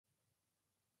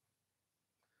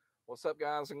What's up,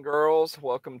 guys and girls?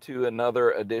 Welcome to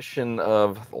another edition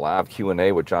of Live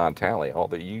Q&A with John Talley.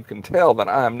 Although you can tell that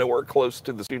I am nowhere close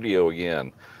to the studio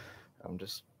again. I'm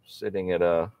just sitting at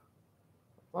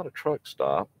not a truck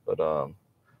stop, but a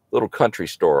little country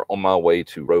store on my way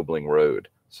to Roebling Road.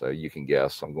 So you can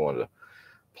guess I'm going to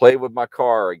play with my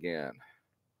car again.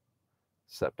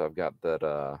 Except I've got that,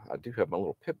 I do have my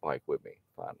little pit bike with me,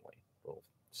 finally. Little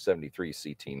 73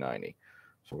 CT90.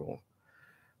 So we'll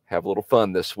have a little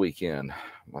fun this weekend.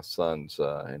 My son's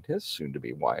and his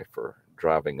soon-to-be wife are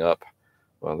driving up.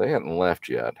 Well, they hadn't left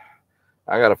yet.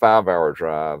 I got a 5-hour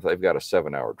drive. They've got a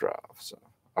 7-hour drive. So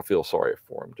I feel sorry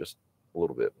for them just a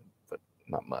little bit, but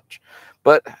not much.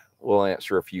 But we'll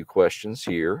answer a few questions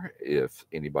here if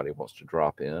anybody wants to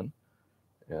drop in.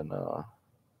 And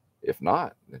if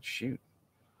not, then shoot.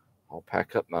 I'll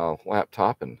pack up my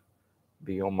laptop and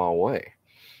be on my way.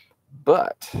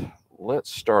 But let's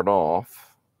start off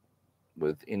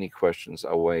with any questions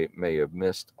I may have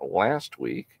missed last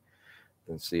week,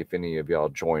 and see if any of y'all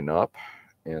join up,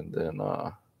 and then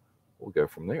we'll go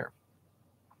from there.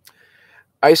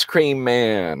 Ice Cream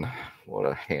Man, what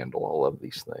a handle! I love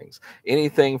these things.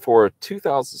 Anything for a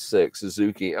 2006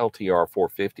 Suzuki LTR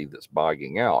 450 that's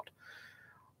bogging out?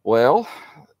 Well,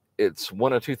 it's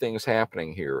one of two things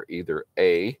happening here. Either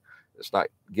A, it's not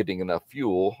getting enough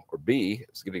fuel, or B,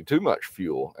 it's getting too much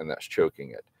fuel, and that's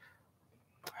choking it.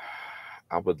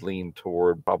 I would lean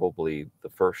toward probably the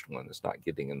first one. It's not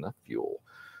getting enough fuel.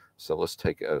 So let's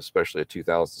take especially a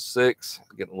 2006,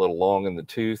 getting a little long in the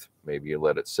tooth. Maybe you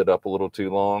let it sit up a little too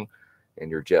long and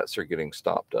your jets are getting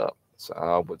stopped up. So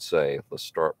I would say let's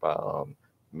start by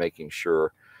making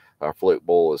sure our float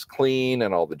bowl is clean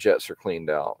and all the jets are cleaned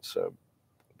out. So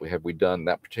have we done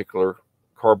that particular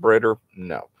carburetor?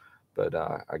 No. But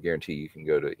I guarantee you can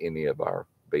go to any of our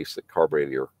basic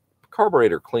carburetor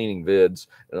cleaning vids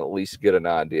and at least get an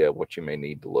idea of what you may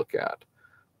need to look at.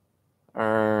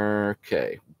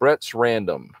 Okay, Brett's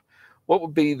Random. What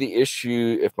would be the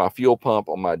issue if my fuel pump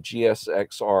on my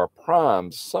GSXR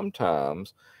primes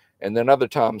sometimes and then other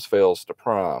times fails to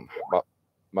prime?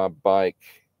 My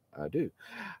bike, I do.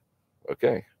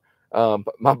 Okay.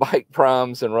 My bike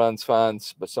primes and runs fine,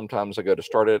 but sometimes I go to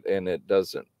start it and it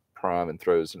doesn't prime and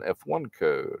throws an F1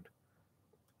 code.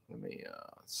 Let me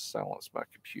silence my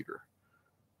computer.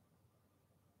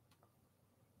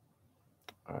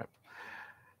 All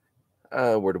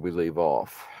right. Where did we leave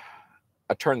off?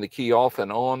 I turn the key off and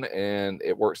on, and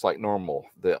it works like normal.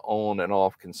 The on and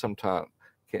off can sometimes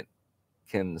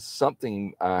can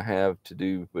something I have to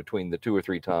do between the 2 or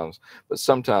 3 times, but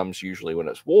sometimes, usually when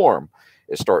it's warm,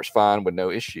 it starts fine with no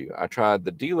issue. I tried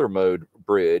the dealer mode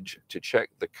bridge to check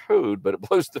the code, but it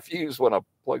blows the fuse when I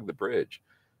plug the bridge.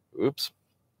 Oops.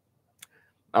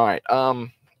 All right.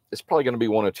 It's probably going to be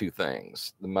one of two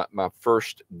things. My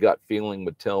first gut feeling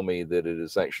would tell me that it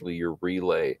is actually your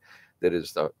relay, that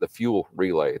is the fuel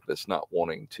relay that's not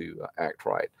wanting to act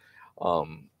right.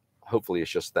 Hopefully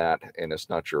it's just that, and it's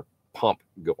not your pump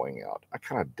going out. I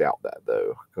kind of doubt that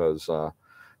though, because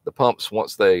the pumps,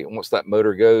 once that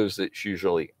motor goes, it's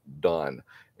usually done.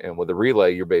 And with the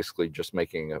relay, you're basically just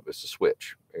making it's a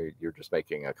switch. You're just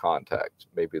making a contact.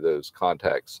 Maybe those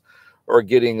contacts are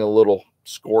getting a little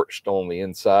scorched on the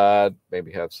inside,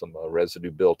 maybe have some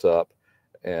residue built up,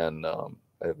 and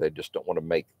they just don't want to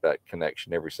make that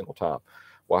connection every single time.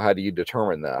 Well, how do you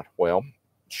determine that? Well,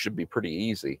 it should be pretty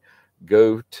easy.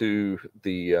 Go to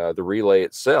the relay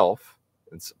itself,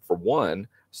 and for one,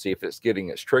 see if it's getting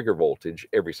its trigger voltage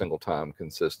every single time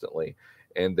consistently,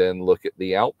 and then look at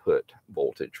the output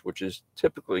voltage, which is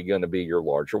typically going to be your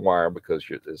larger wire, because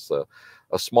it's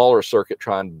a smaller circuit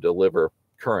trying to deliver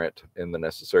current and the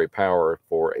necessary power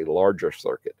for a larger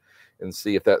circuit, and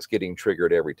see if that's getting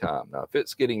triggered every time. Now, if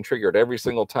it's getting triggered every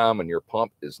single time and your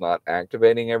pump is not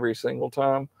activating every single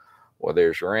time, well,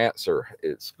 there's your answer.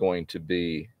 It's going to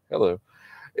be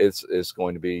it's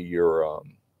going to be your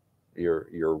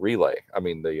relay. I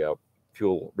mean the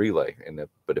fuel relay.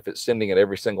 But if it's sending it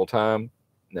every single time,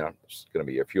 no, it's going to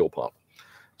be your fuel pump.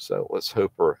 So let's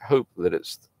hope that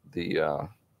it's the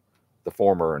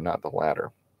former and not the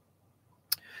latter.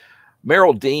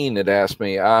 Merrill Dean had asked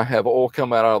me, I have oil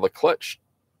come out of the clutch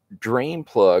drain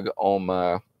plug on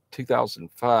my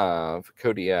 2005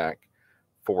 Kodiak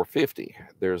 450.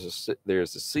 There's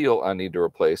a seal I need to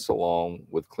replace, along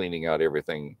with cleaning out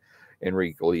everything and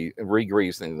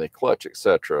re-greasing the clutch,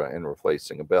 etc., and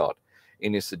replacing a belt.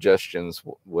 Any suggestions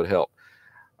would help.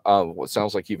 What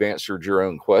sounds like you've answered your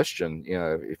own question. You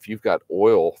know, if you've got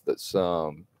oil that's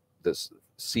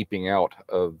seeping out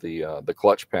of the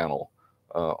clutch panel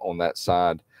on that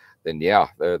side, then yeah,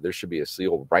 there should be a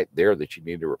seal right there that you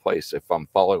need to replace, if I'm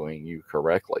following you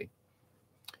correctly.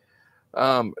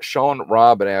 Sean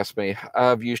Robin asked me,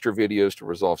 I've used your videos to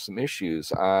resolve some issues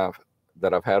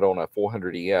that I've had on a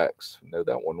 400EX. Know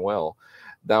that one well.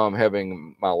 Now I'm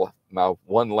having my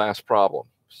one last problem.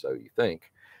 So you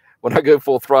think. When I go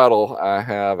full throttle, I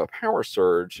have a power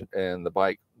surge and the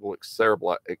bike will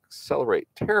accelerate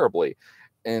terribly.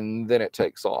 And then it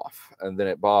takes off. And then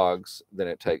it bogs. Then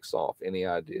it takes off. Any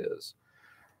ideas?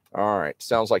 All right.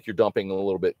 Sounds like you're dumping a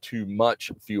little bit too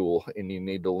much fuel and you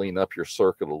need to lean up your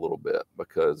circuit a little bit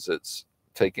because it's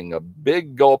taking a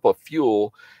big gulp of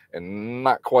fuel and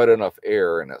not quite enough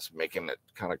air, and it's making it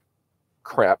kind of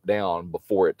crap down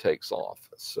before it takes off.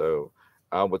 So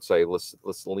I would say let's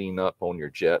lean up on your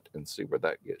jet and see where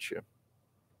that gets you.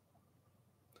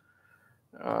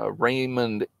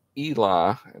 Raymond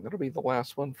Eli, and that'll be the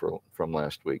last one from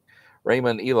last week.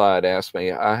 Raymond Eli had asked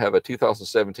me, I have a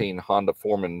 2017 Honda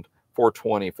Foreman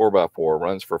 420 4x4,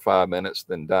 runs for 5 minutes,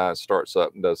 then dies, starts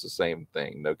up, and does the same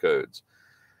thing. No codes.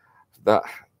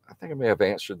 I think I may have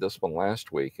answered this one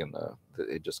last week, and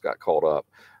it just got caught up.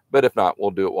 But if not,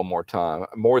 we'll do it one more time.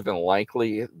 More than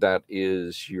likely, that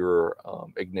is your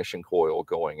ignition coil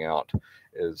going out.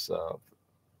 Is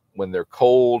when they're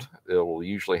cold, it'll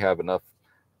usually have enough.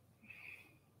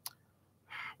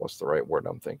 What's the right word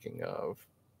I'm thinking of?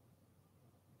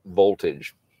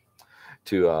 Voltage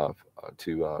to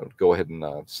go ahead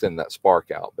and send that spark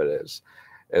out. But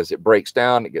as it breaks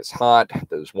down, it gets hot.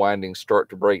 Those windings start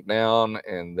to break down,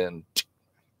 and then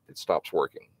it stops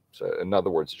working. So in other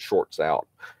words, it shorts out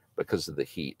because of the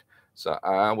heat. So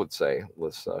I would say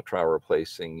let's try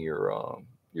replacing your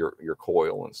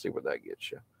coil and see where that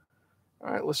gets you.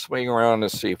 All right, let's swing around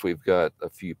and see if we've got a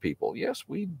few people. Yes,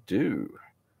 we do.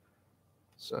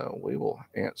 So we will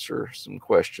answer some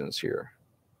questions here.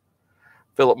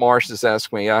 Philip Marsh is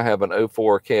asking me, I have an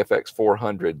 04 KFX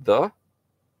 400. I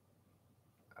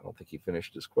don't think he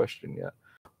finished his question yet.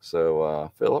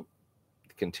 So, Philip,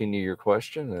 continue your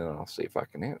question, and I'll see if I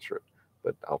can answer it.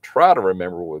 But I'll try to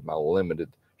remember with my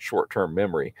limited short-term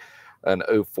memory an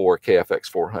 04 KFX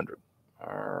 400.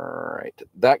 All right.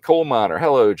 That coal miner.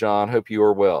 Hello, John. Hope you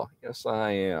are well. Yes,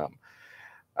 I am.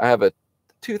 I have a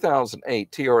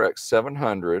 2008 TRX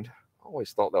 700. I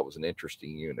always thought that was an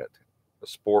interesting unit. A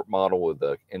sport model with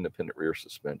an independent rear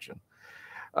suspension.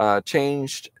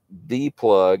 Changed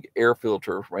D-plug, air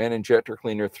filter, ran injector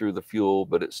cleaner through the fuel,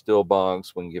 but it still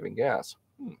bogs when giving gas.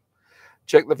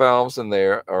 Check the valves in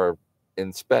there or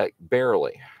inspect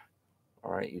barely.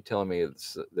 All right, you telling me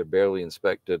they're barely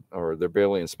inspected, or they're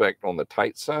barely inspected on the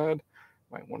tight side?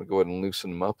 Might want to go ahead and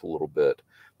loosen them up a little bit.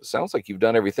 It sounds like you've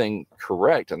done everything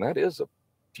correct, and that is a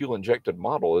fuel injected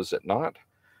model, is it not?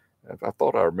 I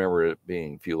thought I remember it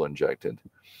being fuel injected.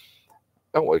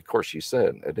 Oh, well, of course you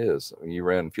said it is. You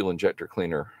ran fuel injector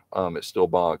cleaner. It still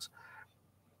bogs.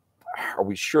 Are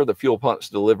we sure the fuel pump's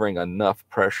delivering enough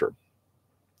pressure?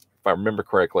 If I remember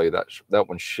correctly, that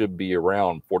one should be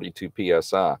around 42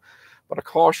 psi. But I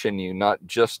caution you not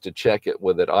just to check it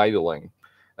with it idling.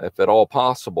 If at all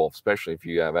possible, especially if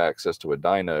you have access to a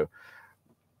dyno,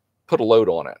 put a load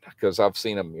on it, because I've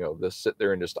seen them, just sit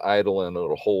there and just idle and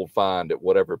it'll hold fine at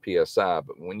whatever PSI.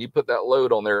 But when you put that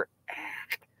load on there,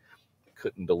 it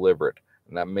couldn't deliver it.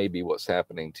 And that may be what's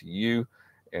happening to you.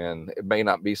 And it may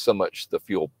not be so much the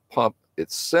fuel pump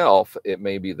itself. It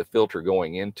may be the filter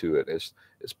going into it. It's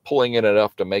pulling in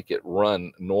enough to make it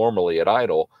run normally at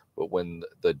idle. But when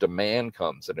the demand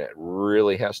comes and it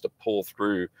really has to pull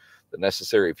through the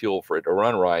necessary fuel for it to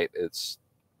run right, it's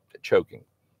choking.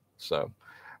 So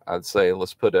I'd say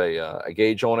let's put a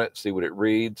gauge on it, see what it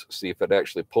reads, see if it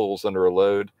actually pulls under a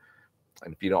load.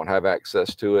 And if you don't have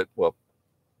access to it, well,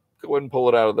 go ahead and pull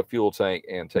it out of the fuel tank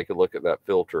and take a look at that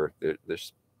filter.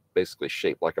 It's basically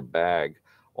shaped like a bag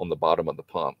on the bottom of the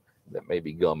pump that may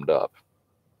be gummed up.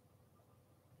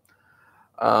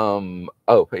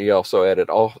 He also added,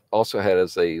 also had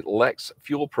as a Lex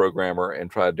fuel programmer and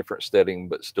tried different setting,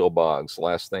 but still bogs.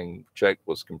 Last thing checked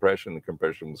was compression. The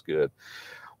compression was good.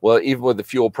 Well, even with the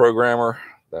fuel programmer,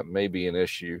 that may be an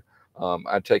issue.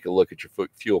 I'd take a look at your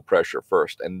fuel pressure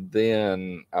first, and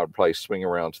then I would probably swing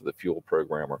around to the fuel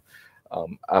programmer.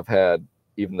 I've had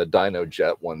even the dyno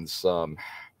jet ones.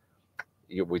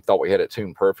 We thought we had it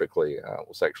tuned perfectly. It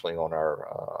was actually on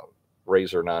our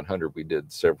Razor 900 we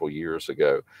did several years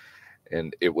ago,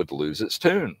 and it would lose its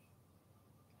tune.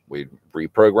 We'd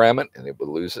reprogram it, and it would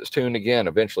lose its tune again.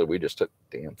 Eventually, we just took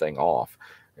the damn thing off,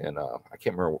 and I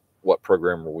can't remember what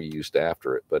programmer we used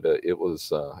after it, but it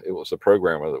was a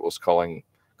programmer that was causing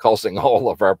all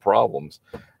of our problems.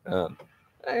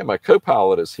 Hey, my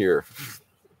co-pilot is here.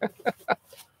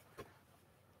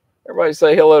 Everybody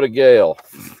say hello to Gail.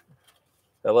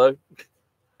 Hello.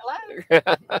 Hello.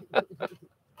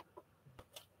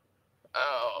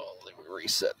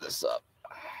 reset this up.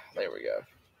 There we go.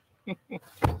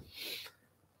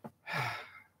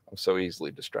 I'm so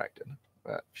easily distracted,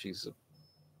 but she's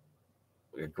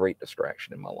a great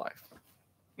distraction in my life.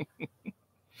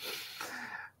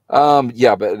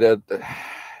 Yeah, but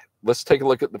let's take a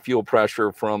look at the fuel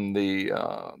pressure from the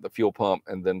fuel pump,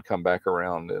 and then come back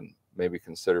around and maybe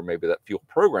consider maybe that fuel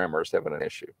programmer is having an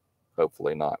issue.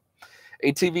 Hopefully not.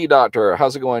 ATV Doctor,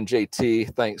 how's it going,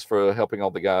 JT? Thanks for helping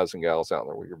all the guys and gals out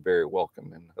there. Well, you're very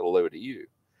welcome, and hello to you.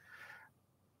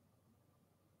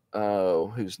 Oh,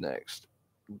 who's next?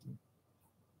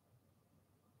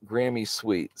 Grammy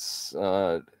Sweets.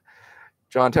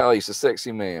 John Talley's a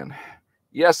sexy man.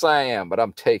 Yes, I am, but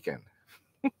I'm taken.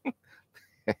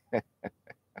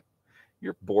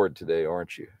 You're bored today,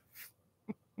 aren't you?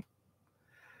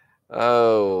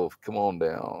 Oh, come on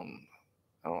down.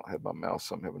 I don't have my mouse,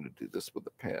 so I'm having to do this with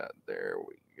the pad. There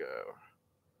we go.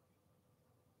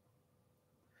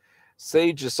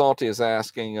 Sage Salty is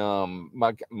asking,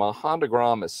 my Honda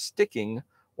Grom is sticking.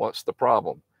 What's the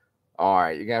problem? All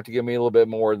right, you're going to have to give me a little bit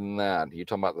more than that. Are you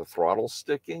talking about the throttle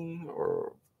sticking?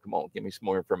 Or come on, give me some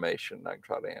more information. I can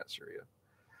try to answer you.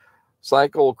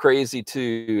 Cycle Crazy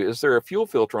 2. Is there a fuel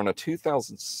filter on a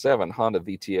 2007 Honda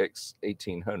VTX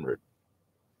 1800?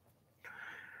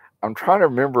 I'm trying to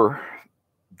remember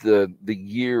the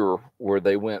year where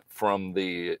they went from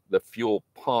the fuel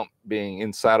pump being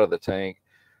inside of the tank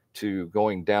to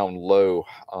going down low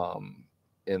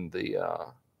in the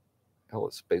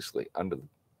it's basically under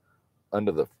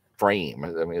the frame.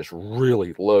 I mean, it's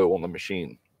really low on the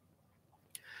machine.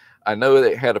 I know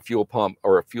they had a fuel pump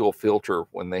or a fuel filter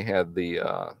when they had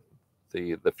the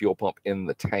fuel pump in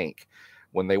the tank.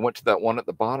 When they went to that one at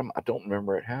the bottom, I don't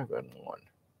remember it having one.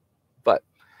 But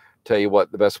tell you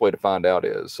what, the best way to find out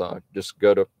is just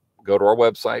go to our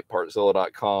website,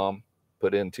 partzilla.com,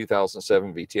 put in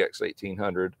 2007 VTX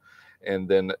 1800, and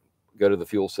then go to the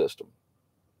fuel system.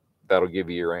 That'll give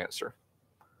you your answer.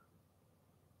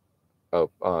 Oh,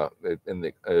 in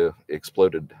the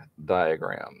exploded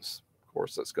diagrams. Of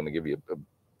course, that's going to give you a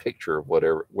picture of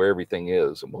where everything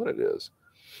is and what it is.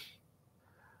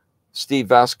 Steve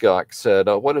Vaskok said,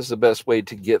 what is the best way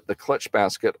to get the clutch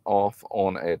basket off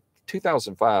on a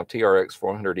 2005 TRX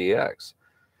 400EX?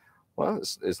 Well,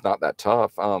 it's not that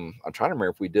tough. I'm trying to remember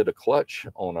if we did a clutch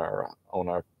on our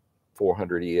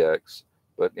 400EX,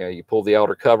 but you know, you pull the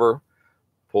outer cover,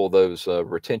 pull those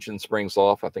retention springs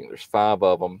off. I think there's 5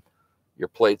 of them. Your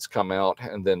plates come out,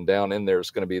 and then down in there is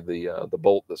going to be the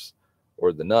bolt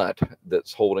or the nut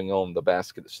that's holding on the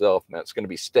basket itself, and that's going to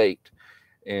be staked.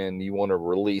 And you want to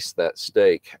release that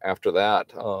stake. After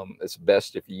that, it's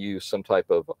best if you use some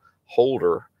type of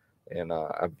holder, and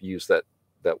I've used that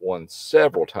one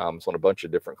several times on a bunch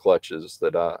of different clutches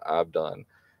that I've done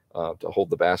to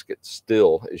hold the basket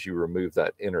still as you remove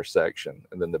that intersection,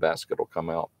 and then the basket will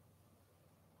come out.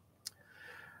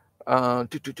 Oh,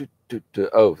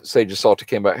 Sage Salty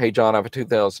came back. Hey, John, I have a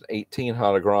 2018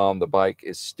 Honda Grom. The bike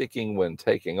is sticking when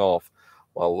taking off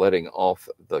while letting off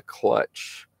the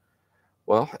clutch.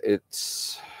 Well, it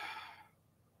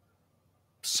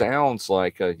sounds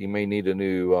like you may need a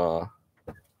new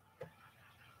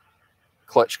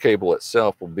clutch cable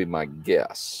itself will be my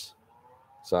guess.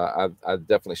 So I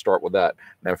definitely start with that.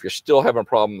 Now, if you're still having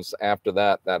problems after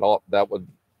that, that would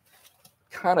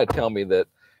kind of tell me that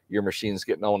your machine's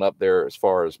getting on up there as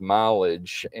far as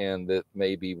mileage, and that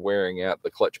may be wearing out the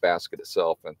clutch basket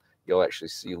itself, and you'll actually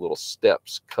see little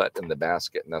steps cut in the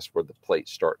basket, and that's where the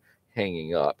plates start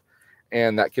hanging up,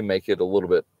 and that can make it a little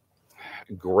bit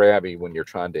grabby when you're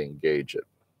trying to engage it.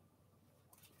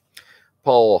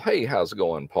 Paul, hey, how's it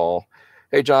going, Paul?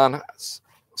 Hey, John,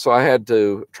 so I had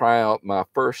to try out my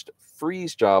first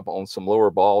freeze job on some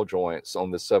lower ball joints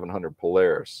on the 700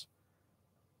 Polaris.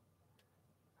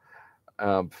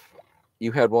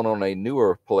 You had one on a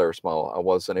newer Polaris model. I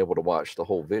wasn't able to watch the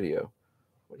whole video.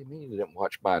 What do you mean you didn't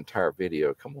watch my entire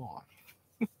video? Come on.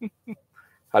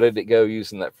 How did it go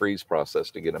using that freeze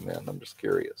process to get them in? I'm just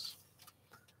curious.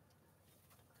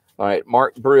 All right,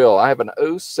 Mark Brill. I have an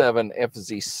 07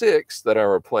 FZ6 that I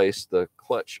replaced the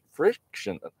clutch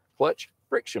friction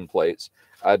plates.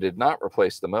 I did not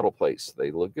replace the metal plates. They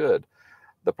look good.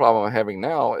 The problem I'm having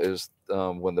now is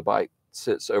when the bike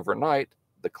sits overnight,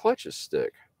 the clutches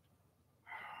stick.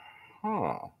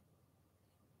 Huh.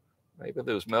 Maybe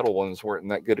those metal ones weren't in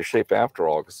that good a shape after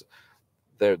all, because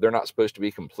they're not supposed to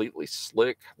be completely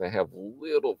slick. They have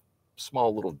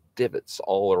small little divots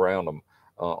all around them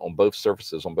on both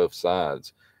surfaces, on both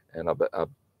sides. And I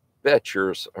bet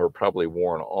yours are probably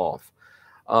worn off.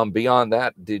 Beyond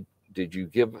that, did you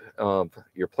give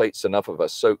your plates enough of a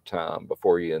soak time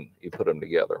before you put them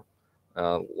together?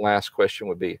 Last question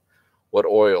would be, What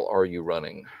oil are you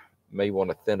running? May want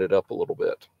to thin it up a little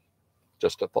bit.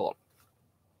 Just a thought.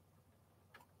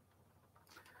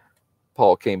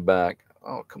 Paul came back.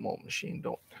 Oh, come on, machine.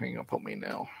 Don't hang up on me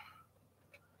now.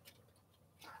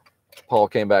 Paul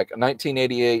came back.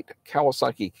 1988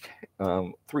 Kawasaki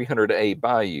 300A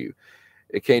Bayou.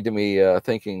 It came to me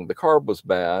thinking the carb was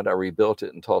bad. I rebuilt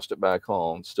it and tossed it back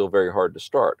on. Still very hard to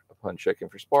start. Upon checking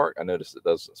for spark, I noticed it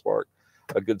doesn't spark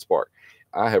a good spark.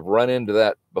 I have run into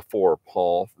that before,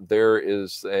 Paul. There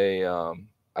is a,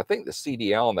 I think the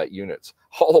CDL on that unit's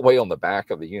all the way on the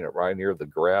back of the unit, right near the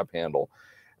grab handle.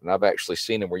 And I've actually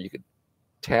seen them where you could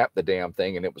tap the damn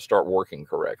thing and it would start working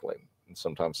correctly. And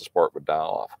sometimes the spark would die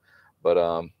off. But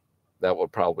that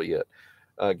would probably be it.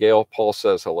 Gail, Paul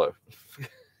says hello.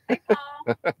 Hey,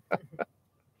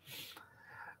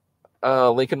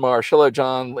 Paul. Lincoln Marsh. Hello,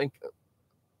 John.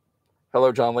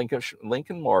 Hello, John.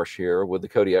 Lincoln Marsh here with the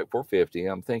Kodiak 450.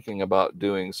 I'm thinking about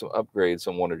doing some upgrades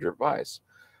on one of your advice.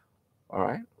 All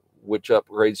right. Which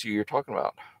upgrades you're talking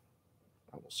about?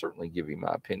 I will certainly give you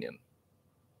my opinion.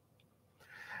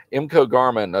 Imco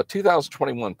Garmin, a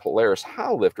 2021 Polaris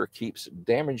high lifter keeps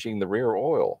damaging the rear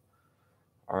oil.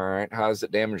 All right. How is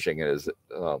it damaging it? Is it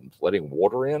letting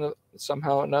water in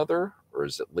somehow or another? Or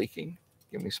is it leaking?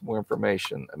 Give me some more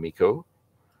information, amico.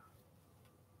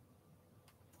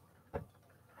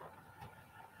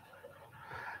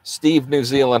 Steve, New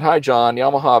Zealand. Hi, John.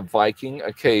 Yamaha Viking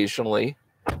occasionally,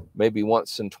 maybe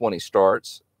once in 20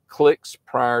 starts. Clicks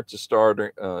prior to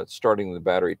starting the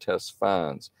battery test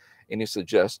finds. Any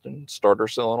suggestion? Starter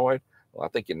solenoid? Well, I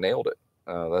think you nailed it.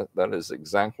 That is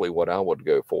exactly what I would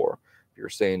go for. If you're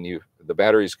saying the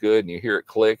battery's good and you hear it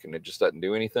click and it just doesn't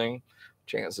do anything,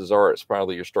 chances are it's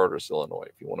probably your starter solenoid.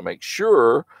 If you want to make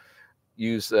sure,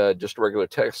 use just a regular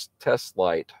test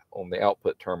light on the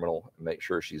output terminal and make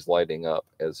sure she's lighting up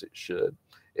as it should.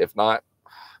 If not,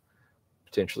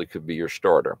 potentially could be your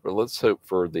starter. But let's hope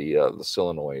for the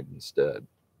solenoid instead.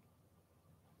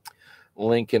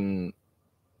 Lincoln.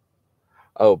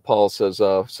 Oh, Paul says,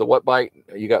 so what bike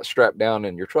you got strapped down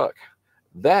in your truck?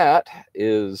 That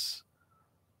is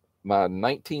my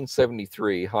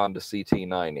 1973 Honda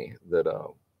CT90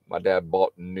 that my dad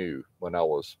bought new when I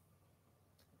was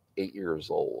 8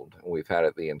 years old, and we've had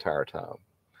it the entire time.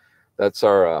 That's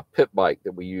our pit bike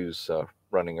that we use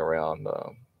running around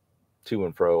to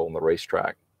and fro on the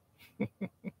racetrack.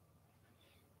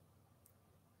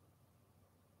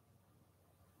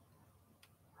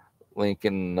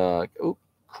 Lincoln, oh,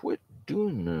 quit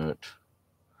doing that.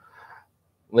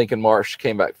 Lincoln Marsh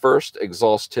came back first.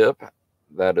 Exhaust tip.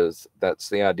 That's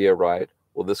the idea, right?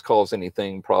 Will this cause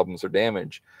anything, problems, or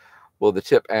damage? Will the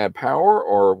tip add power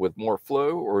or with more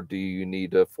flow, or do you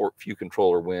need a few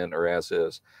controller win or as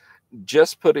is?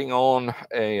 Just putting on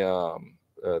a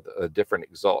different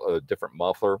a different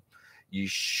muffler, you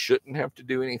shouldn't have to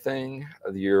do anything.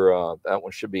 That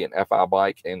one should be an FI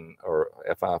bike or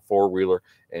FI four-wheeler,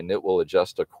 and it will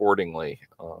adjust accordingly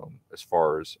as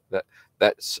far as that.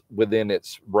 That's within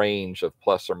its range of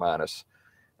plus or minus,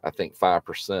 I think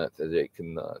 5% that it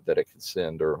can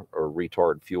send or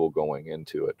retard fuel going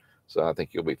into it. So I think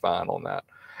you'll be fine on that.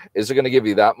 Is it going to give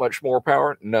you that much more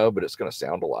power? No, but it's going to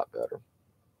sound a lot better.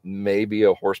 Maybe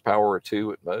a horsepower or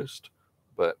two at most,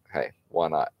 but hey, why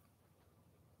not?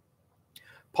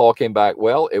 Paul came back.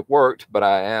 Well, it worked, but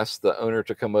I asked the owner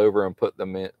to come over and put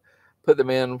them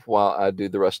in while I do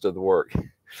the rest of the work.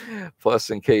 Plus,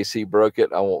 in case he broke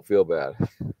it, I won't feel bad.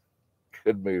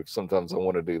 Good move. Sometimes I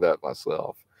want to do that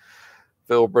myself.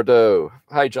 Phil Bordeaux.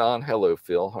 Hi, John. Hello,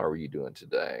 Phil. How are you doing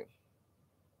today?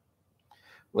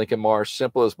 Lincoln Marsh,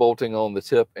 simple as bolting on the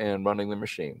tip and running the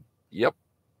machine. Yep,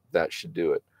 that should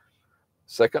do it.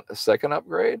 Second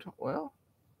upgrade? Well,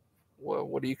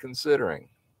 what are you considering?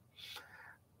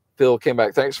 Phil came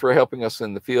back. Thanks for helping us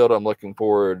in the field. I'm looking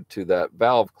forward to that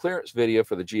valve clearance video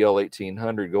for the GL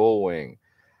 1800 Gold Wing.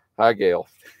 Hi, Gail.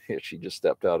 She just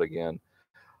stepped out again.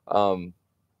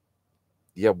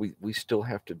 Yeah, we still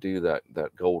have to do that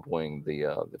Gold Wing,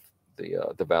 the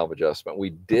valve adjustment.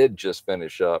 We did just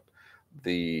finish up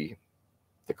the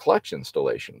clutch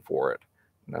installation for it,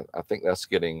 and I think that's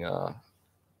getting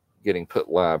put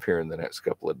live here in the next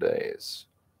couple of days.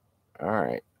 All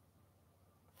right,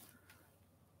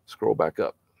 scroll back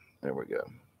up. There we go.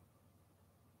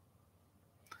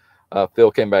 Phil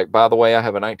came back. By the way, I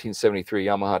have a 1973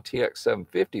 Yamaha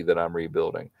TX750 that I'm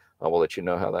rebuilding. I will let you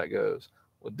know how that goes.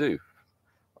 Well, do.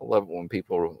 I love it when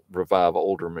people revive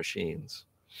older machines.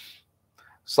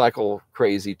 Cycle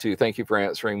Crazy too. Thank you for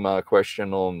answering my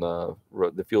question on the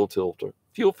fuel filter.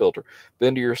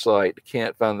 Been to your site,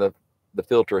 can't find the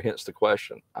filter, hence the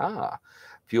question.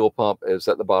 Fuel pump is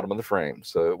at the bottom of the frame,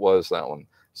 so it was that one.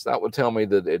 So that would tell me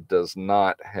that it does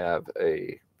not have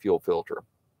a fuel filter,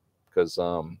 because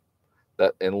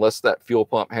that unless that fuel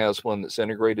pump has one that's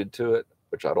integrated to it,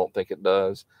 which I don't think it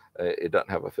does, it doesn't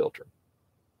have a filter.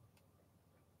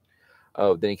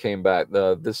 Oh, then he came back.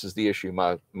 This is the issue.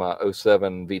 My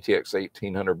 '07 VTX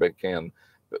 1800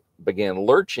 began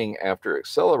lurching after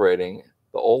accelerating.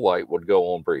 The old light would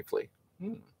go on briefly.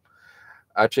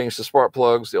 I changed the spark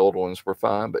plugs. The old ones were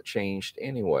fine, but changed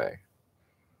anyway.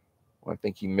 Well, I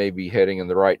think you may be heading in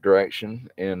the right direction.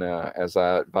 And as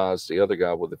I advised the other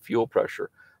guy with the fuel pressure,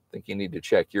 I think you need to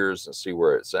check yours and see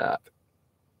where it's at.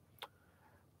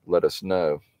 Let us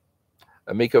know.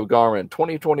 Amico Garmin,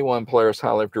 2021 Polaris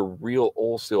Highlifter real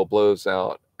oil seal blows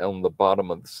out on the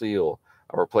bottom of the seal.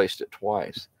 I replaced it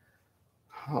twice.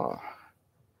 Huh.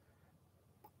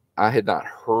 I had not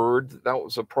heard that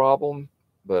was a problem,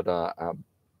 but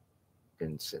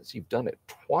and since you've done it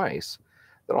twice,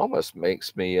 that almost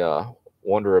makes me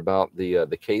wonder about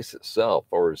the case itself,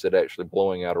 or is it actually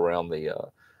blowing out around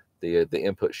the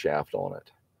input shaft on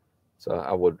it? So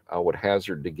I would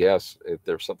hazard to guess if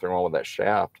there's something wrong with that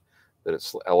shaft, that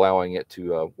it's allowing it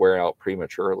to wear out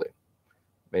prematurely.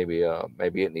 Maybe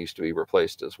it needs to be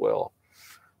replaced as well.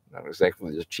 Not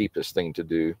exactly the cheapest thing to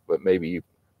do, but maybe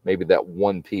that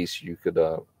one piece you could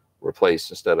replace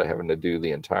instead of having to do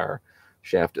the entire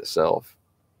shaft itself.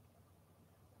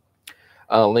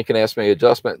 Lincoln asked me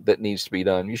adjustment that needs to be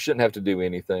done. You shouldn't have to do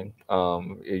anything.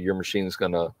 Your machine's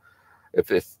gonna, if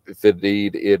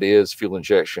indeed it is fuel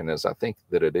injection, as I think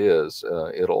that it is,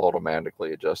 it'll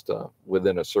automatically adjust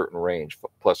within a certain range,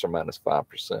 plus or minus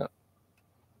 5%.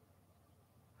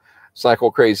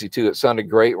 Cycle Crazy too. It sounded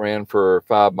great. Ran for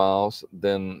 5 miles.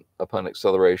 Then upon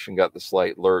acceleration, got the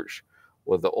slight lurch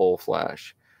with the oil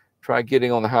flash. Tried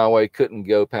getting on the highway. Couldn't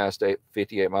go past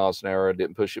 58 miles an hour.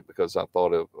 Didn't push it because I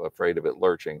thought afraid of it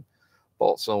lurching.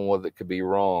 Thought someone that could be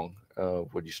wrong.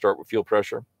 Would you start with fuel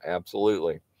pressure?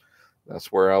 Absolutely. That's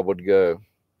where I would go.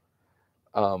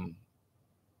 Oh,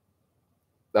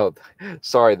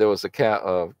 sorry. There was a cap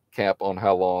on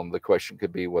how long the question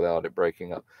could be without it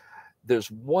breaking up.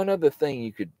 There's one other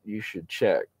thing you should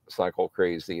check, Cycle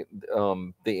Crazy.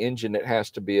 The engine, it has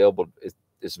to be able to,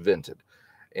 it's vented,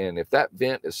 and if that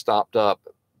vent is stopped up,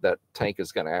 that tank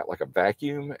is going to act like a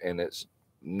vacuum, and it's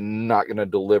not going to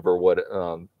deliver what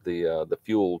the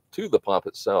fuel to the pump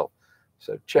itself.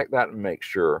 So check that and make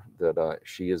sure that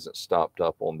she isn't stopped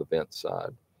up on the vent side.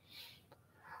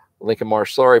 Lincoln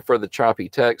Marsh, sorry for the choppy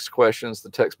text questions. The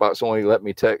text box only let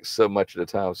me text so much at a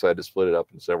time, so I had to split it up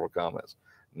in several comments.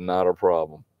 Not a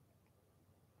problem.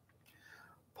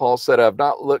 Paul said, I've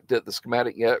not looked at the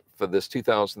schematic yet for this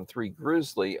 2003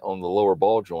 Grizzly on the lower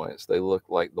ball joints. They look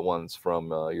like the ones from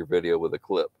your video with a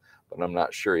clip, but I'm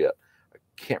not sure yet. I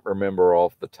can't remember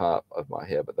off the top of my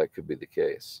head, but that could be the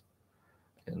case.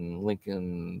 And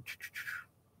Lincoln,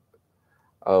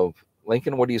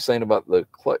 Lincoln, what are you saying about the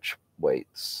clutch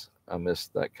weights? I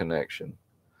missed that connection.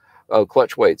 Oh,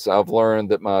 clutch weights. I've learned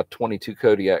that my 22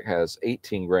 Kodiak has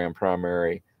 18 gram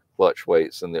primary clutch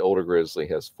weights, and the older Grizzly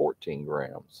has 14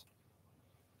 grams.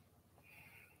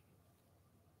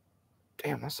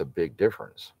 Damn, that's a big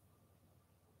difference.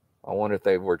 I wonder if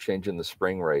they were changing the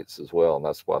spring rates as well, and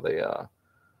that's why they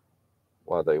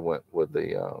went with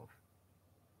the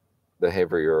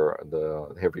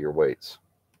heavier weights.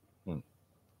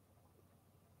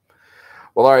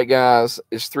 Well, all right, guys,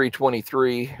 it's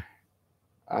 3:23.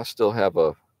 I still have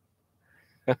a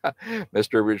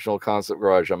Mr. Original Concept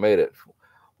Garage. I made it.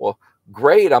 Well,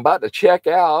 great. I'm about to check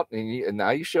out, and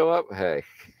now you show up. Hey.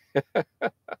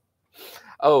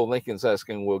 Oh, Lincoln's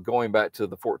asking, will going back to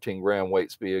the 14 gram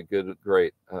weights be a good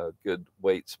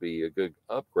weights be a good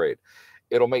upgrade?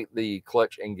 It'll make the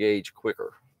clutch engage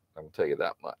quicker. I will tell you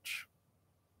that much.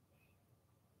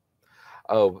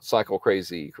 Oh, Cycle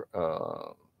Crazy.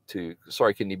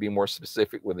 Sorry, can you be more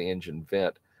specific with the engine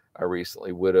vent? I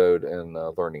recently widowed and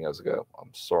learning as I go.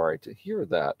 I'm sorry to hear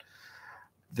that.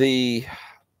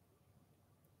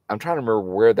 I'm trying to remember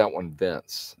where that one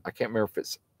vents. I can't remember if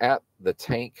it's at the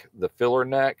tank, the filler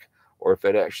neck, or if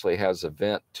it actually has a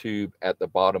vent tube at the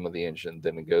bottom of the engine.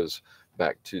 Then it goes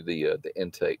back to the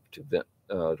intake to vent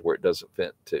where it doesn't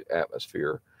vent to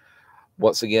atmosphere.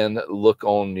 Once again, look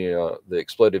on the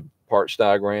exploded parts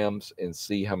diagrams and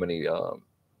see how many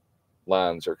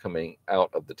lines are coming out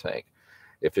of the tank.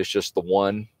 If it's just the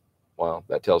one, well,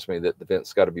 that tells me that the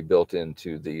vent's got to be built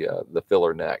into the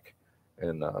filler neck,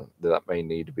 and that may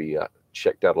need to be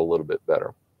checked out a little bit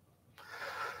better.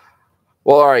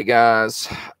 Well, all right, guys,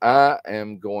 I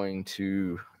am going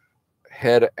to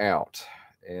head out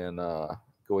and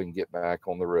go and get back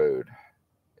on the road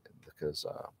because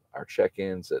our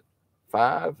check-in's at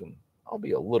 5, and I'll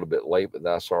be a little bit late, but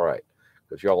that's all right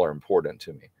because y'all are important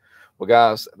to me. Well,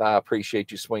 guys, I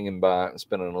appreciate you swinging by and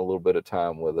spending a little bit of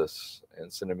time with us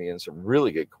and sending me in some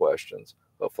really good questions.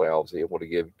 Hopefully, I was able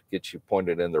to get you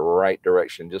pointed in the right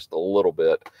direction just a little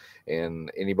bit.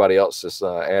 And anybody else is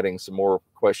adding some more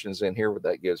questions in here,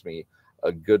 that gives me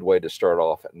a good way to start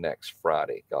off next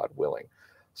Friday, God willing.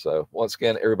 So once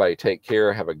again, everybody take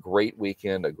care. Have a great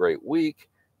weekend, a great week.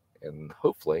 And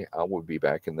hopefully I will be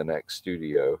back in the next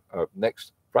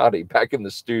Friday, back in the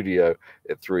studio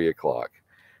at 3 o'clock.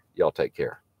 Y'all take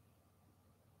care.